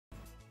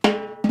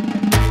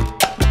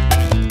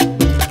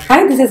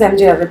Hi, this is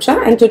MJ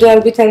Avitra, and today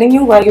I'll be telling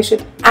you why you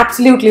should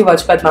absolutely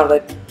watch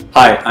Padmaavat.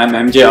 Hi, I'm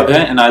MJ Abhay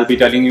and I'll be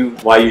telling you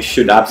why you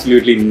should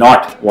absolutely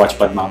not watch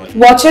Padmaavat.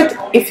 Watch it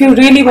if you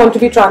really want to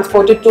be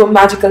transported to a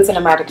magical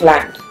cinematic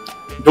land.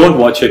 Don't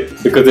watch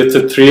it because it's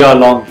a 3-hour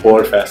long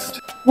bore fest.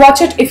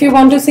 Watch it if you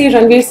want to see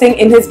Ranveer Singh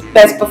in his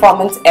best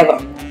performance ever.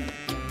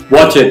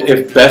 Watch it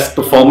if best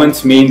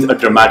performance means a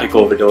dramatic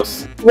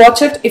overdose.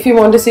 Watch it if you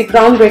want to see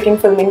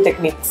groundbreaking filming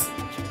techniques.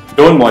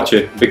 Don't watch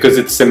it because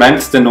it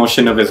cements the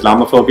notion of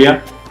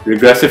Islamophobia,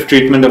 regressive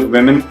treatment of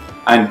women,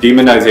 and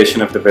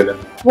demonization of the villain.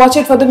 Watch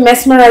it for the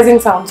mesmerizing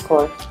sound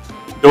score.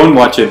 Don't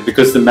watch it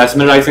because the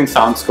mesmerizing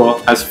sound score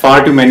has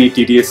far too many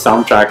tedious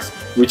soundtracks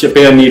which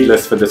appear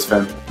needless for this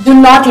film. Do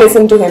not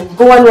listen to him.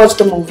 Go and watch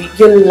the movie.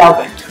 You'll love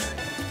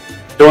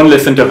it. Don't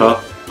listen to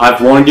her.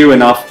 I've warned you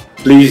enough.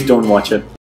 Please don't watch it.